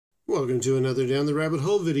Welcome to another Down the Rabbit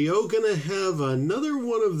Hole video. Gonna have another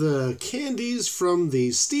one of the candies from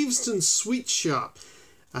the Steveston Sweet Shoppe.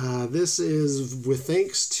 This is with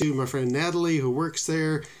thanks to my friend Natalie who works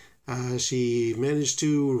there. She managed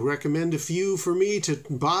to recommend a few for me to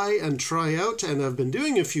buy and try out, and I've been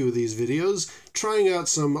doing a few of these videos, trying out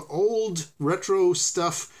some old retro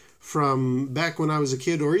stuff from back when I was a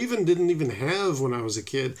kid, or didn't even have when I was a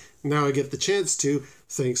kid. Now I get the chance to,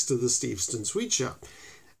 thanks to the Steveston Sweet Shoppe.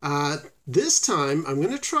 This time, I'm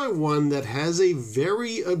going to try one that has a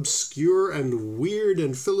very obscure and weird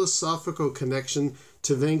and philosophical connection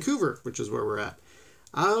to Vancouver, which is where we're at.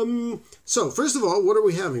 So, first of all, what are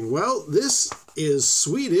we having? Well, this is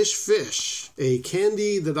Swedish Fish, a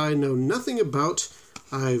candy that I know nothing about.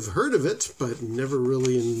 I've heard of it, but never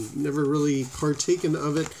really partaken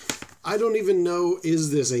of it. I don't even know,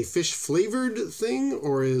 is this a fish-flavored thing,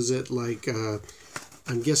 or is it like,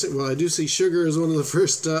 I'm guessing, well, I do see sugar as one of the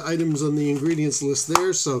first items on the ingredients list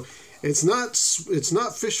there, so it's not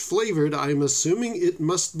fish-flavored. I'm assuming it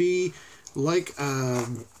must be like a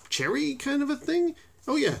cherry kind of a thing?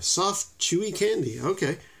 Oh yeah, soft, chewy candy.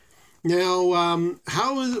 Okay. Now,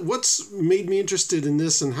 what's made me interested in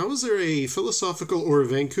this, and how is there a philosophical or a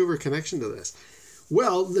Vancouver connection to this?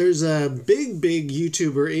 Well, there's a big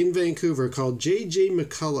YouTuber in Vancouver called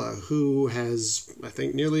McCullough, who has, I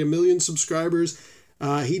think, nearly 1 million subscribers.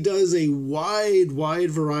 He does a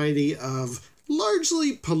wide variety of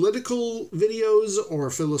largely political videos or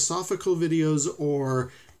philosophical videos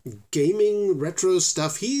or gaming retro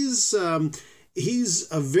stuff. He's a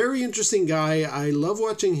very interesting guy. I love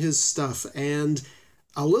watching his stuff. And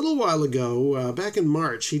a little while ago, back in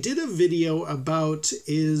March, he did a video about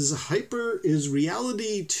is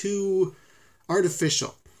reality too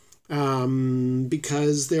artificial?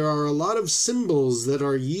 Because there are a lot of symbols that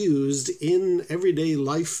are used in everyday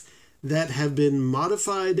life that have been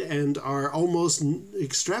modified and are almost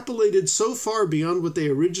extrapolated so far beyond what they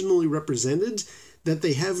originally represented that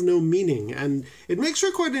they have no meaning. And it makes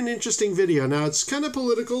for quite an interesting video. Now, it's kind of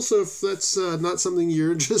political, so if that's not something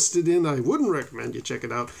you're interested in, I wouldn't recommend you check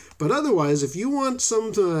it out. But otherwise, if you want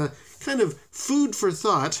some kind of food for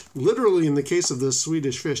thought, literally in the case of this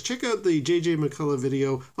Swedish fish, check out the McCullough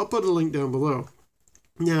video. I'll put a link down below.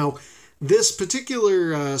 Now, this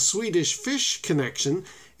particular Swedish fish connection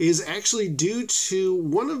is actually due to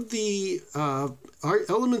one of the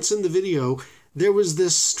elements in the video. There was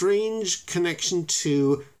this strange connection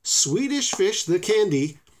to Swedish Fish, the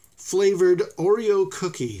candy, flavored Oreo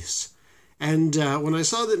cookies. And when I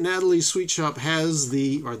saw that Natalie's Sweet Shoppe has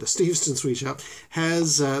the Steveston Sweet Shoppe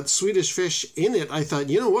has Swedish Fish in it, I thought,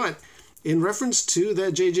 you know what? In reference to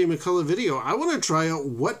that McCullough video, I want to try out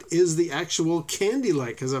what is the actual candy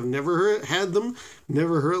like, because I've never had them,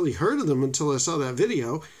 never really heard of them until I saw that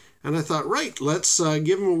video. And I thought, right, let's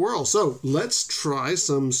give them a whirl. So let's try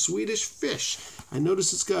some Swedish Fish. I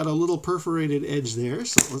notice it's got a little perforated edge there,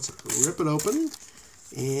 so let's rip it open.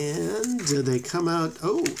 And they come out,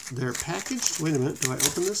 oh, they're packaged. Wait a minute, do I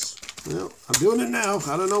open this? Well, I'm doing it now.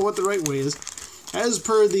 I don't know what the right way is. As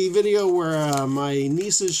per the video where my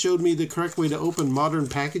nieces showed me the correct way to open modern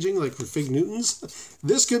packaging, like for Fig Newtons,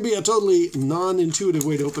 this could be a totally non-intuitive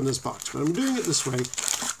way to open this box, but I'm doing it this way.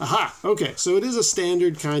 Aha! Okay, so it is a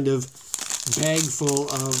standard kind of bag full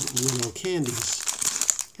of,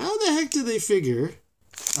 candies. How the heck did they figure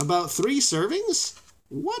about 3 servings?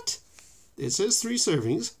 What? It says 3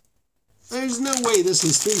 servings. There's no way this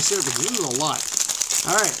is 3 servings. This is a lot.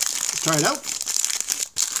 All right, let's try it out.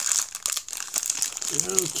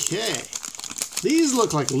 Okay. These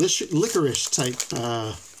look like licorice type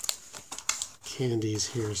candies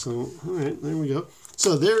here. So, all right, there we go.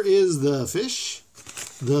 So there is the fish,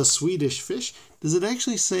 the Swedish Fish. Does it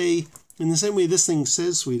actually say, in the same way this thing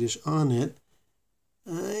says Swedish on it,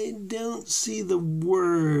 I don't see the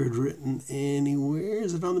word written anywhere.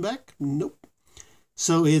 Is it on the back? Nope.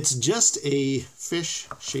 So it's just a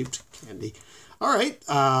fish-shaped candy. All right,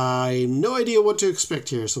 I have no idea what to expect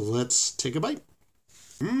here, so let's take a bite.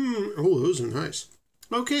 Oh, those are nice.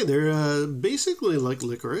 Okay, they're basically like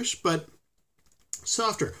licorice, but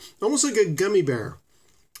softer. Almost like a gummy bear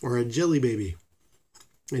or a jelly baby.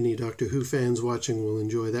 Any Doctor Who fans watching will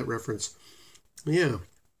enjoy that reference. Yeah.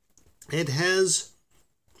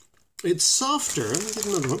 It's softer. Let me get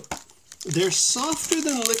another one. They're softer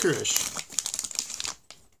than licorice.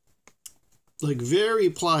 Like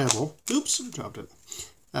very pliable. Oops, dropped it.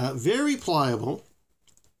 Very pliable,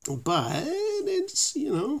 but it's,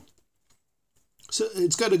 so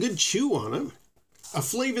it's got a good chew on it. A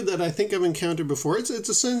flavor that I think I've encountered before. It's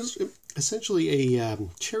essentially a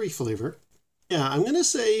cherry flavor. Yeah, I'm going to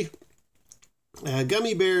say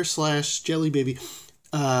gummy bear / jelly baby.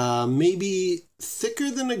 Maybe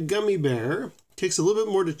thicker than a gummy bear. Takes a little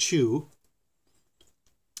bit more to chew.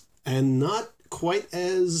 And not quite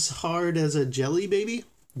as hard as a jelly baby.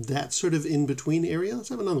 That sort of in-between area. Let's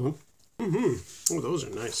have another one. Oh, those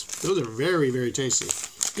are nice. Those are very, very tasty.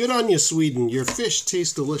 Good on you, Sweden. Your fish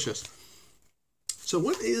tastes delicious. So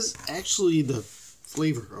what is actually the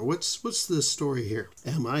flavor? Or what's the story here?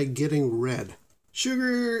 Am I getting red?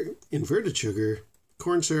 Sugar, inverted sugar,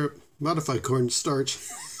 corn syrup, modified cornstarch.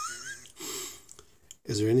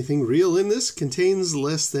 Is there anything real in this? Contains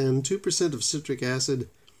less than 2% of citric acid,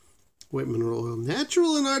 white mineral oil,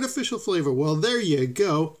 natural and artificial flavor. Well, there you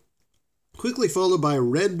go. Quickly followed by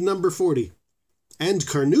red number 40 and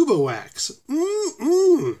carnauba wax.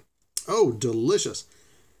 Oh, delicious.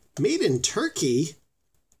 Made in Turkey?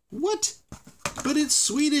 What? But it's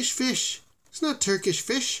Swedish fish. It's not Turkish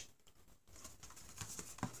fish.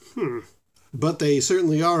 But they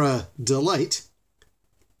certainly are a delight.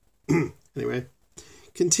 Anyway.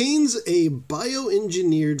 Contains a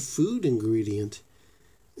bioengineered food ingredient.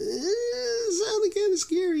 Sounding kind of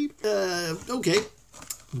scary. Okay.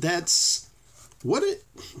 That's... What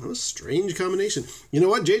a strange combination. You know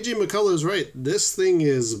what? J.J. McCullough is right. This thing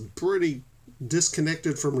is pretty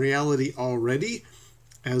disconnected from reality already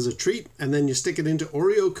as a treat. And then you stick it into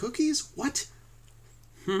Oreo cookies? What?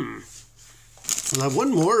 I'll have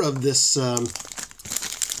one more of this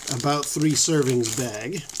about 3 servings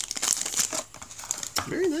bag.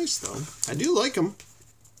 Very nice, though. I do like them.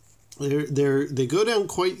 They go down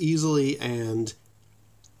quite easily, and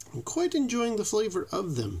I'm quite enjoying the flavor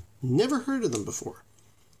of them. Never heard of them before.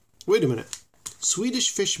 Wait a minute.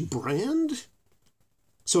 Swedish Fish brand?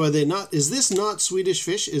 So are they not... Is this not Swedish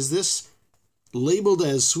Fish? Is this labeled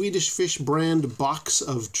as Swedish Fish brand box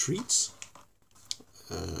of treats?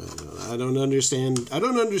 I don't understand. I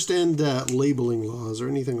don't understand labeling laws or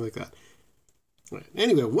anything like that. Right.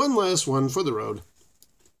 Anyway, one last one for the road.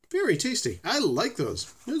 Very tasty. I like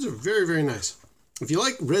those. Those are very, very nice. If you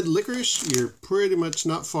like red licorice, you're pretty much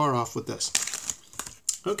not far off with this.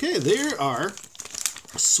 Okay, there are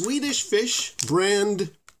Swedish Fish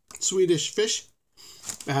brand Swedish Fish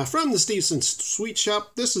from the Steveston Sweet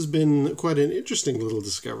Shoppe. This has been quite an interesting little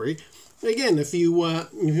discovery. Again, if you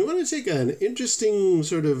want to take an interesting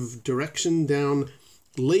sort of direction down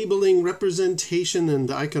labeling, representation,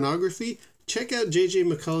 and iconography, check out J.J.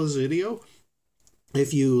 McCullough's video.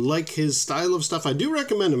 If you like his style of stuff, I do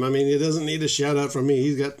recommend him. I mean, he doesn't need a shout out from me.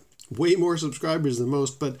 He's got way more subscribers than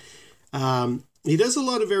most, but he does a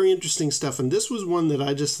lot of very interesting stuff. And this was one that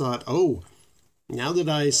I just thought, oh, now that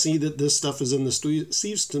I see that this stuff is in the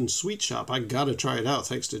Steveston Sweet Shoppe, I gotta try it out,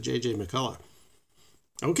 thanks to J.J. McCullough.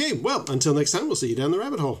 Okay, well, until next time, we'll see you down the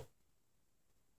rabbit hole.